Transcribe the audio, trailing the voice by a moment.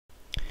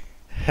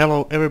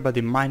Hello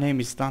everybody, my name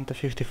is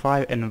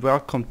Dante55 and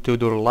welcome to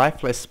the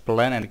Lifeless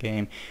Planet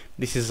game.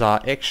 This is an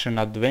action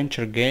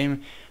adventure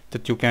game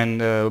that you can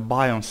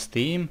buy on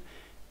Steam,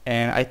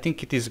 and I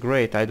think it is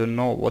great. I don't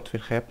know what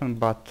will happen,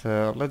 but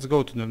let's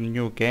go to the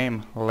new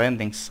game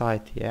landing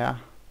site. Yeah.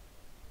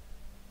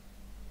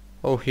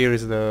 Oh, here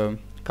is the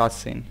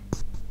cutscene.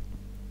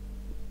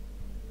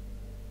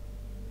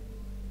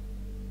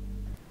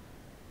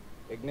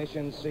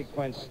 Ignition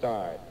sequence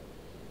start.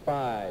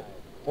 5,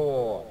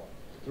 4,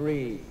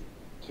 3,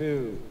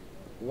 2,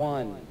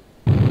 1.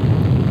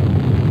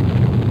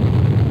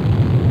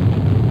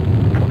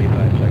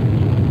 25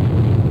 seconds.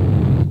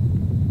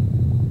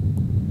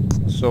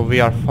 So we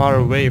are far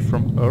away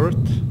from Earth.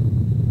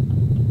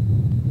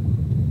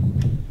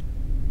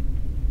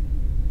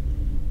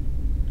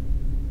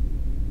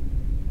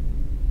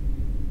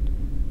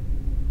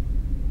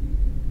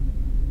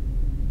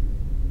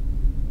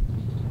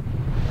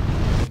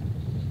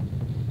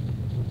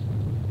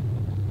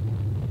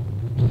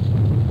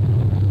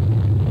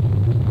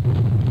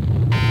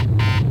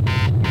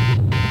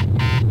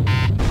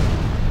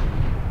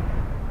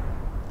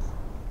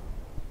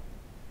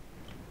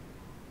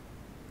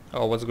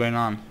 Oh, what's going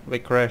on? We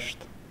crashed.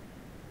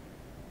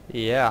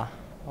 Yeah.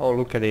 Oh,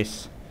 look at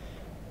this.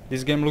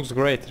 This game looks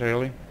great,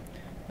 really.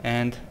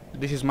 And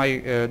this is my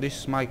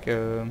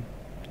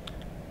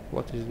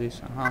what is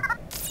this? Oh,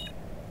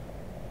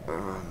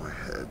 my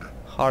head.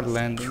 Hard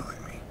landing.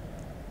 Killing me.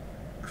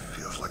 It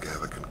feels like I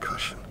have a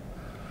concussion.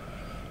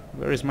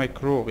 Where is my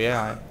crew?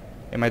 Yeah.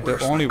 Am I the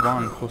Where's only my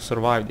one crew? who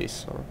survived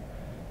this, or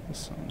the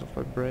sound of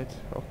my breath?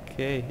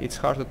 Okay. It's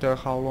hard to tell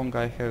how long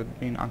I have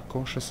been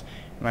unconscious.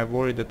 Am I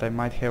worried that I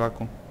might have a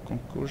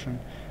concussion?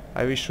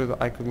 I wish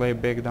that I could lay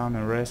back down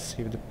and rest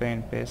if the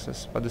pain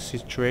passes, but the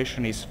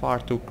situation is far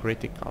too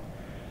critical.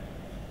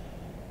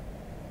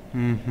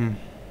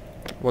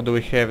 What do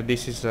we have?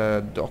 This is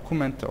a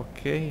document,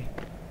 okay.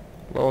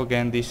 Well,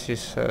 again, this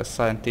is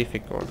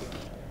scientific or...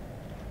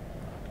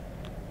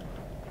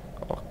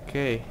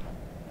 Okay.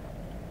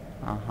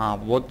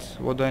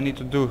 What do I need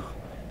to do?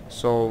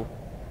 So...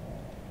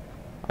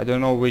 I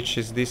don't know which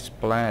is this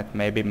planet,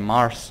 maybe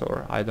Mars,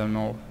 or I don't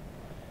know.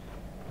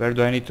 Where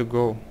do I need to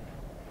go?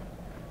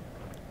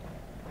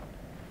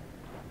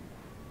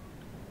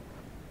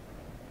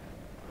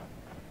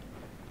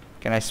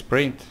 Can I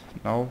sprint?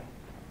 No.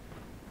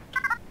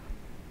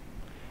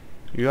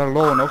 You are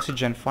low on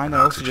oxygen. Find an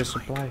oxygen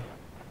supply.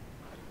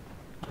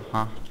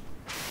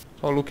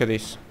 Oh, look at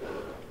this.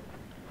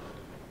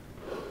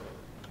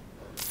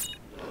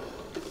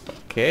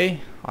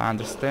 Okay, I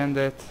understand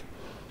that.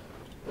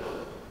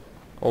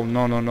 Oh,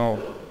 no.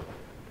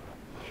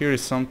 Here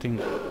is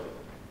something.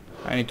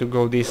 I need to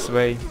go this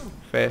way,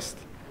 fast.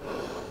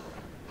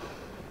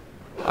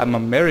 I'm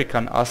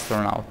American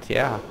astronaut,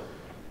 yeah.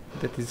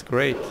 That is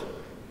great.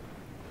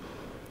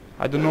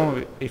 I don't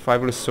know if I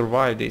will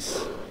survive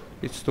this.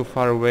 It's too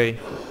far away.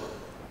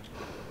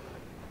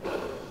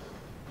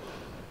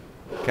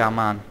 Come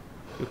on,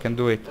 you can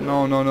do it.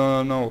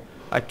 No.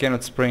 I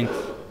cannot sprint.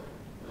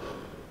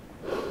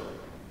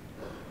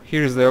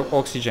 Here's the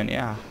oxygen,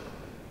 yeah.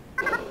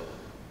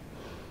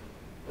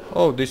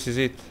 Oh, this is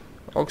it.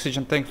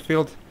 Oxygen tank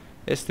filled.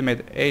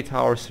 Estimate 8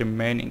 hours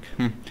remaining.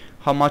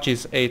 How much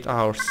is 8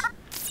 hours?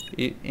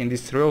 In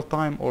this real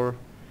time or...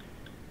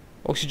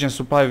 Oxygen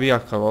supply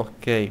vehicle,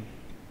 okay.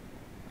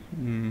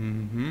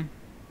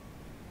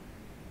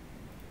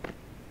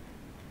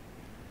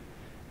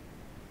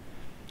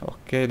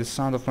 Okay, the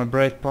sound of my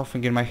breath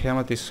puffing in my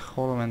helmet is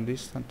hollow and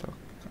distant.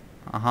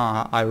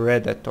 I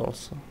read that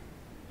also.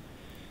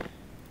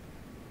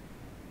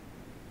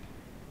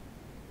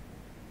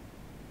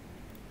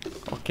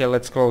 Okay,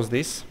 let's close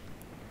this.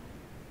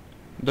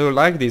 Do you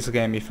like this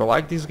game? If you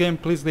like this game,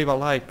 please leave a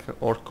like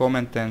or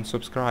comment and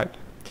subscribe.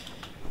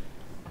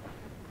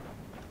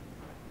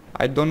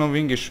 I don't know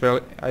English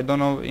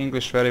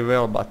very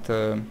well, but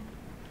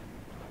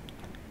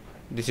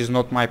this is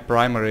not my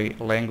primary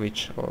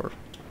language, or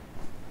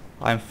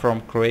I'm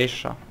from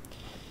Croatia.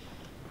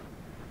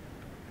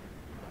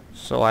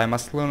 So I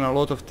must learn a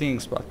lot of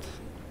things, but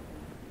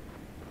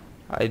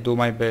I do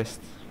my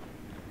best.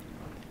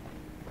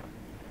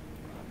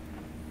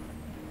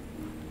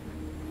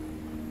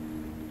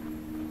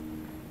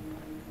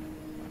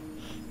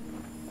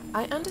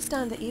 I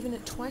understand that even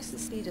at twice the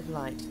speed of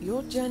light,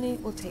 your journey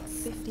will take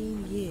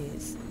 15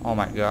 years. Oh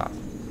my god.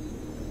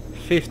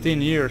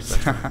 15 years.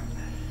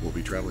 We'll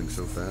be traveling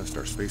so fast,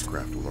 our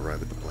spacecraft will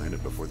arrive at the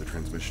planet before the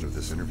transmission of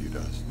this interview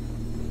does.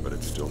 But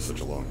it's still such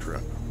a long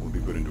trip. We'll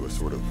be put into a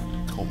sort of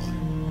coma.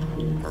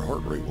 Our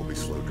heart rate will be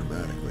slowed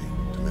dramatically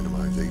to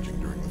minimize aging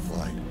during the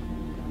flight.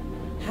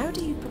 How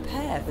do you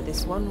prepare for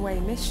this one-way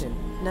mission,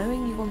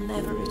 knowing you will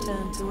never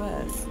return to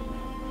Earth?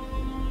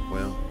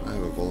 Well, I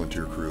have a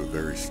volunteer crew of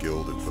very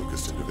skilled and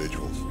focused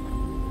individuals.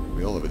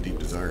 We all have a deep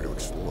desire to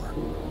explore,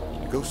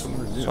 to go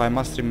somewhere new. So I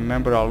must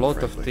remember a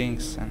lot of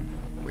things, and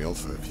we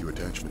also have few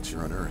attachments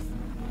here on Earth.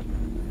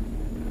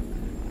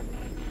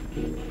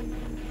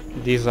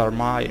 these are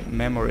my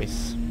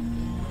memories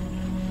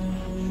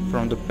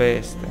from the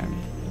past, and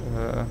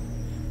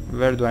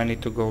Where do I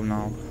need to go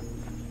now?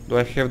 Do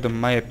I have the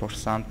map or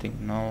something?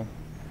 No.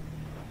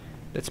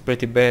 That's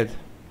pretty bad.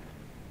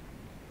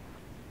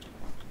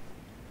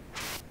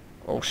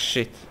 Oh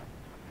shit.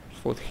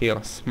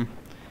 Foothills.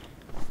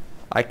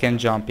 I can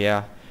jump,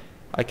 yeah.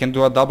 I can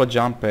do a double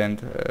jump and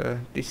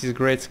this is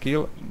great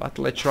skill, but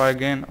let's try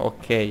again.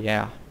 Okay,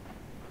 yeah.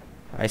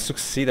 I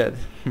succeeded.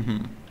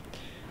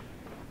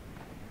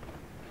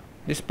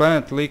 This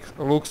planet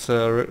looks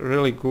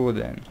really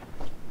good,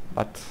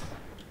 but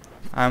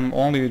I'm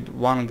only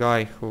one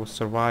guy who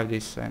survived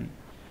this and...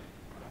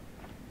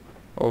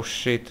 Oh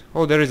shit.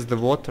 Oh, there is the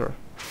water.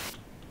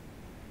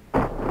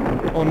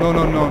 Oh no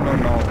no no no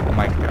no. Oh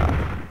my god.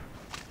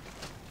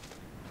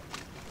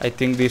 I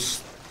think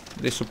this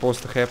is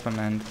supposed to happen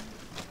and...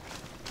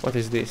 What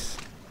is this?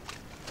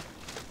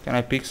 Can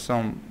I pick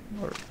some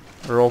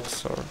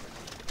rocks or...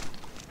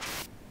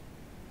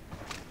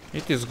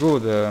 It is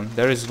good,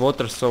 there is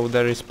water, so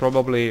there is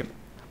probably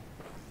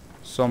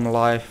some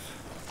life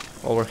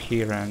over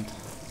here and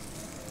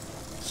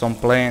some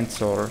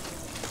plants or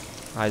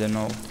I don't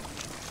know.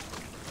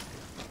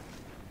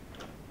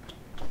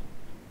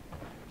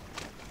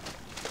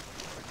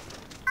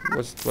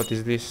 What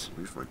is this? At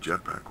least my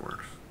jetpack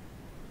works.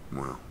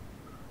 Well,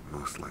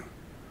 mostly.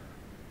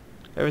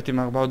 Everything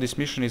about this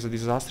mission is a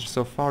disaster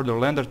so far. The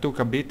lander took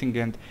a beating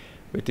and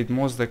we did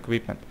most of the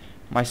equipment.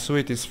 My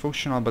suit is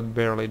functional but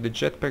barely. The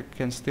jetpack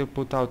can still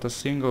put out a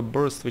single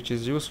burst, which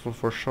is useful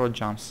for short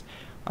jumps.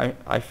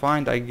 I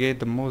find I get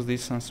the most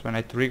distance when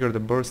I trigger the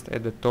burst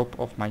at the top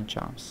of my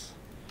jumps.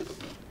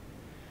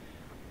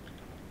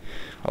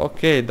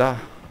 Okay,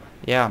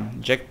 yeah,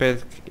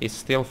 jetpack is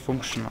still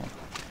functional.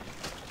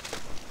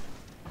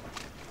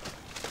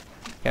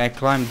 Can I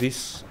climb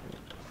this?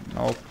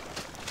 No.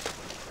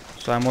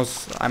 So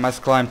I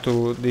must climb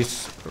to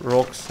these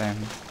rocks and...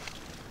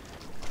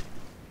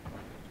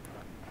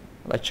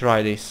 Let's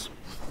try this.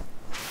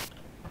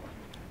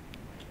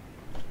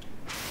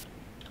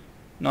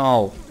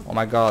 No! Oh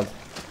my god.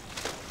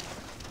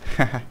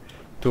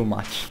 Too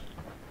much.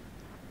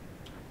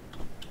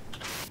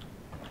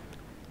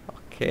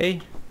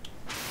 Okay.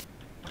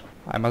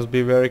 I must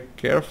be very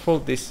careful.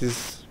 This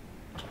is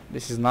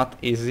not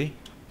easy.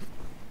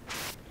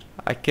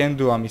 I can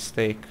do a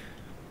mistake.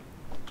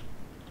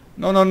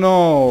 No no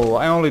no!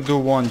 I only do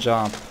one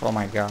jump. Oh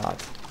my god.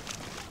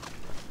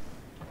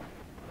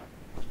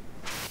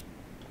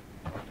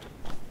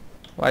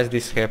 Why is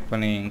this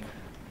happening?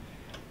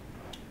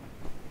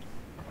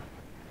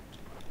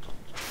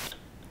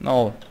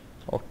 No.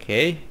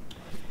 Okay.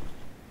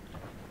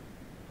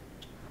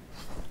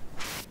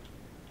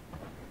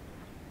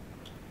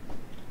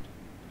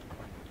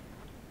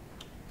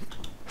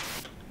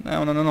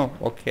 No, no, no, no.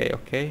 Okay,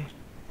 okay.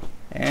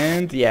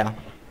 And yeah.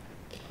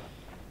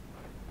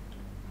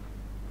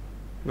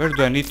 Where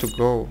do I need to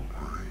go?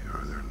 Why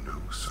are there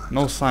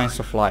No signs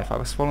of life. I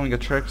was following a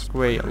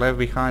trackway left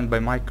behind by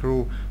my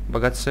crew, but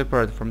got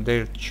separated from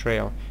their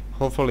trail.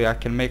 Hopefully I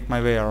can make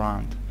my way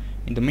around.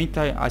 In the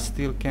meantime, I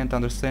still can't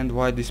understand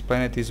why this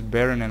planet is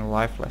barren and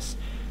lifeless.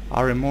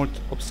 Our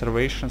remote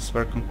observations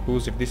were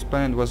conclusive. This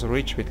planet was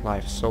rich with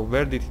life, so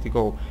where did it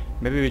go?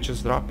 Maybe we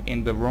just dropped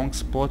in the wrong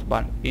spot,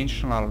 but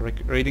initial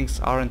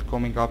readings aren't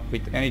coming up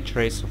with any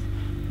trace of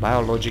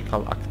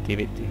biological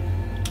activity.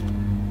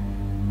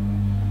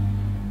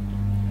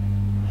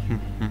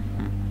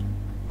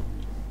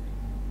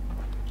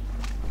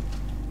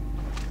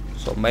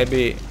 So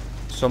maybe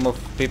some of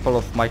people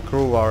of my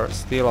crew are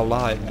still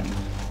alive and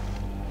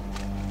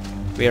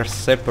we are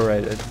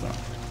separated.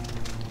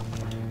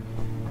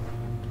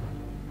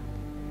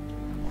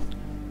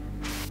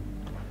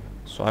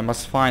 So I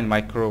must find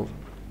my crew.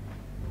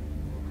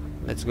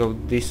 Let's go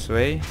this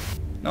way.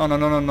 No, no,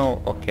 no, no,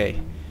 no. Okay.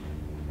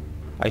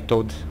 I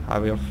thought I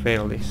will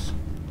fail this.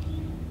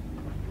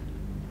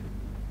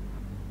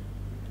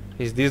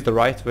 Is this the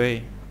right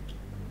way?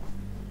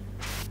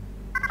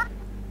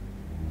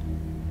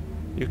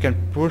 You can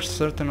push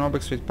certain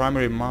objects with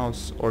primary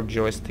mouse or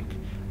joystick.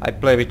 I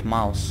play with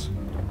mouse.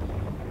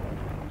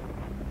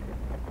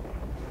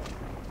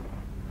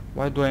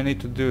 Why do I need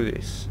to do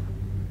this?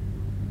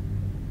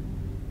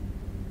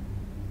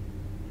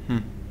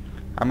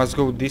 I must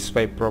go this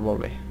way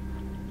probably.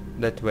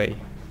 That way.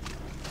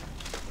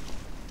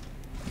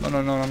 No,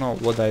 no, no, no, no.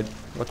 What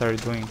are you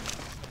doing?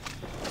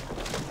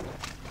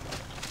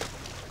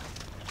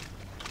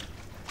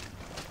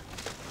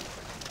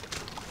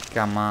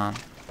 Come on.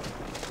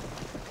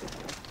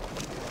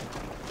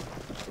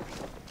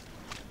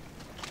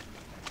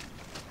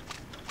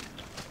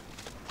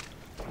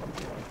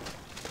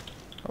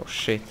 Oh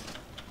shit.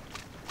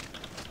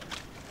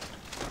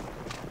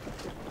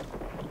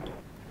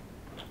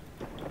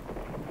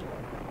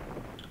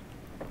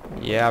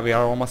 Yeah, we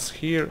are almost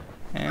here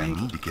and...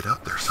 I need to get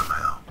up there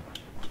somehow.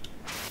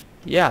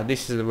 Yeah,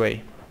 this is the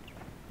way.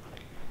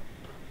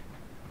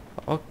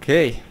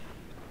 Okay.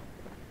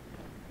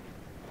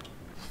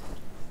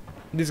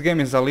 This game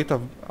is a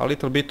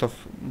little bit of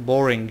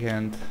boring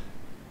and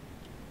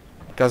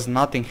because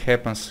nothing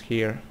happens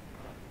here.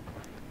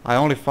 I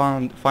only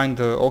find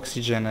the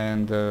oxygen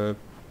and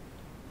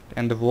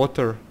And the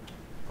water.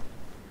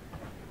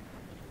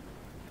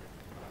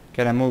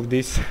 Can I move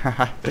this?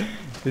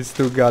 It's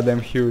too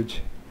goddamn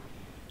huge.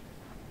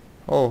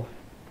 Oh,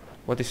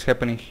 what is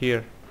happening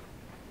here?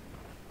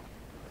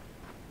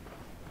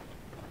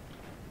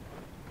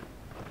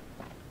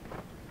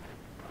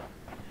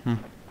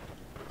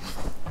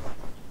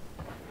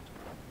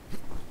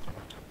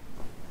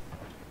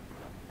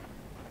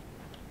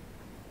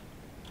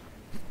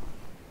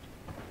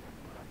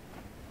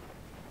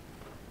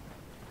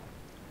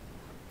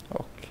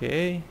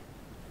 Okay.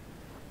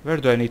 Where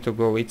do I need to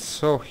go? It's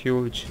so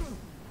huge.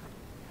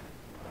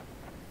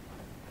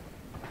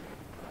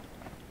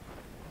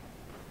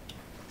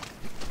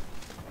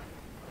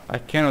 I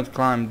cannot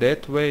climb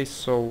that way,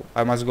 so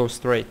I must go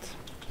straight.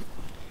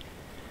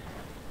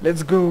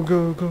 Let's go,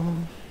 go, go.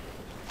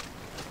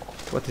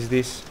 What is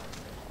this?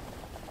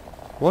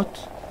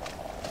 What?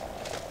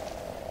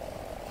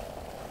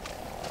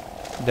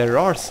 There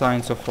are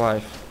signs of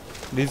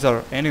life. These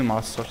are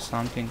animals or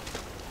something.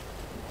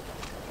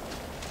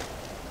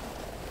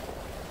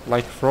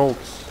 Like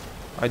frogs.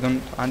 I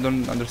don't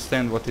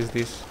understand what is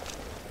this.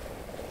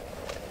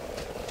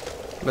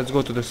 Let's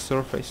go to the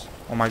surface.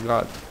 Oh my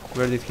god,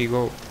 where did he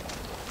go?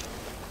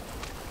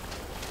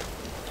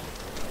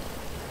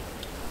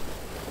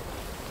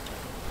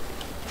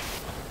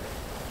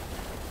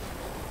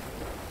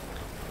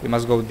 We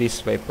must go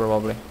this way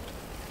probably.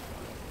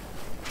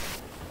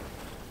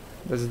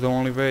 That's the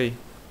only way.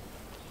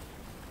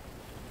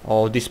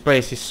 Oh, this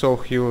place is so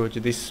huge,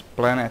 this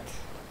planet.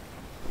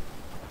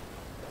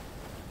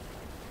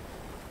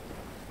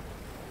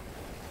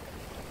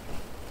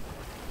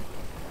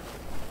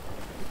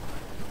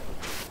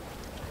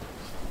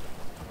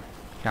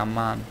 Come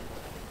on.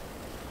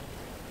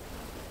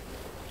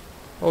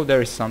 Oh,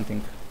 there is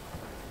something.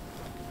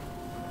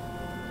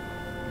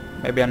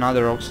 Maybe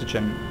another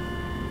oxygen.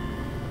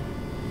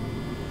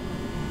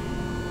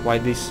 Why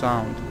this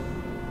sound?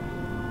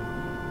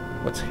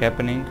 What's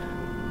happening?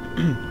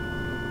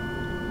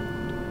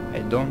 I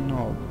don't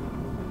know.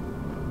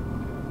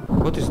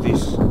 What is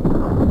this?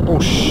 Oh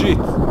shit!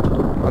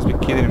 You must be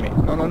kidding me.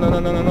 No, no, no, no,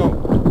 no, no, no.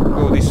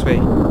 Go this way.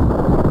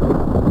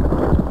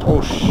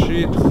 Oh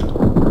shit!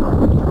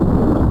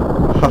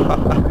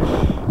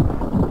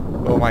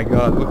 Oh my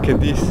god, look at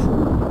this.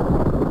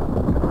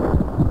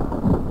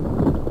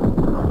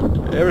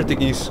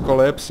 Everything is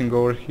collapsing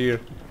over here.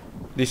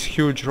 These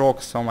huge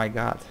rocks, oh my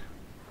god.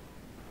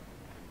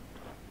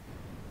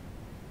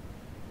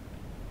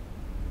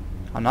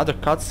 Another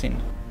cutscene.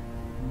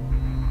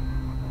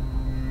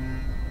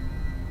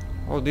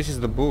 Oh, this is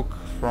the book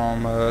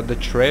from the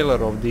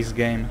trailer of this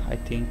game, I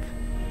think.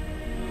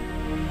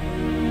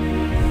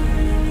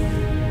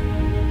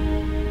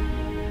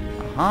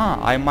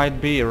 I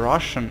might be a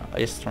Russian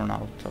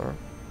astronaut, or...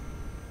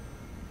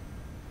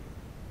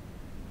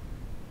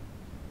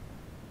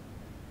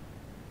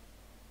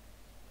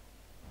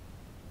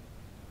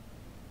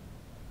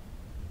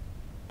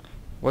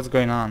 What's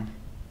going on?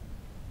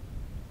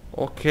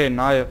 Okay,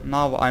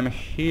 now I'm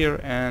here,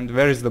 and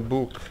where is the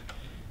book?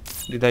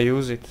 Did I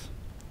use it?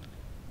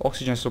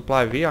 Oxygen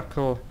supply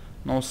vehicle,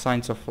 no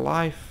signs of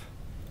life.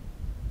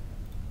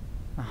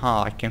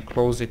 I can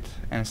close it,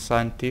 and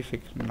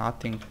scientific,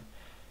 nothing.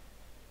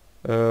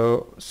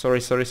 Sorry.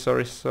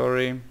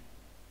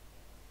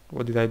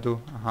 What did I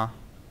do?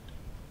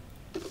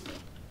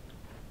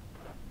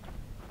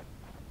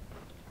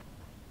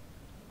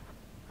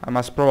 I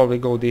must probably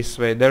go this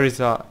way. There is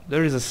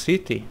a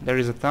city. There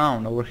is a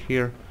town over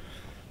here.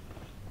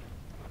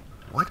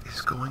 What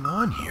is going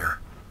on here?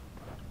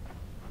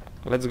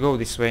 Let's go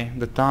this way.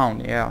 The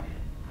town, yeah.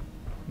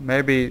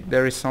 Maybe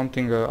there is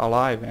something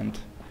alive, and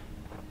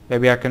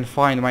maybe I can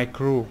find my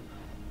crew.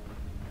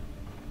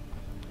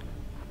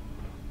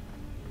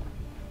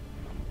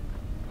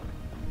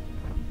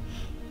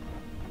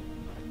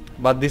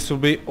 But this will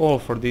be all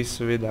for this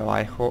video,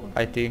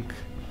 I think.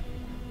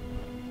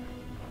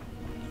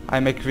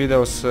 I make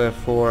videos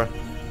for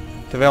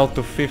 12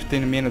 to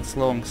 15 minutes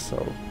long,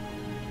 so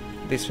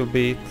this will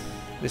be it.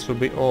 This will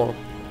be all.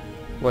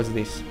 What's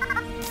this?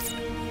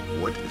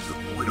 What is the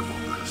point of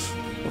all this?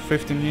 For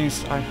 15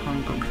 minutes I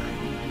hung. Okay.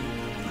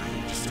 I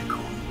need to stay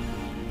calm.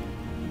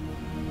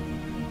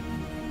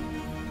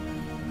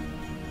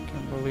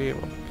 Can't believe,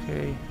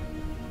 okay.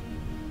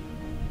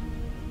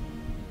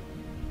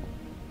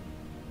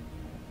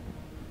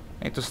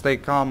 Need to stay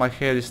calm, my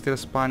head is still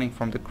spinning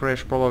from the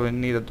crash, probably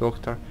need a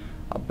doctor.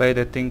 I bet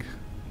I think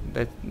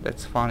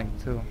that's funny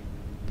too.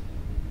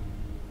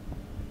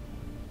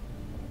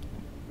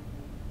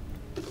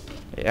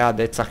 Yeah,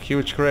 that's a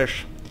huge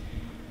crash.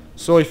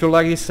 So if you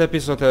like this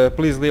episode,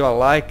 please leave a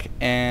like,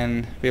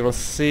 and we will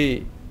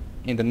see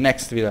in the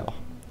next video.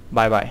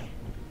 Bye bye.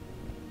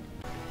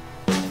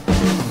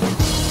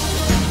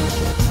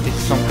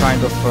 It's some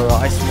kind of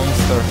ice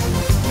monster,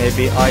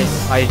 maybe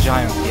ice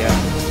giant, yeah.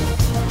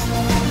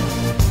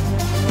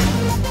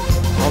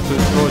 How to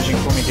dodge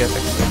incoming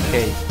attacks,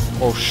 okay.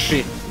 Oh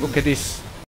shit, look at this.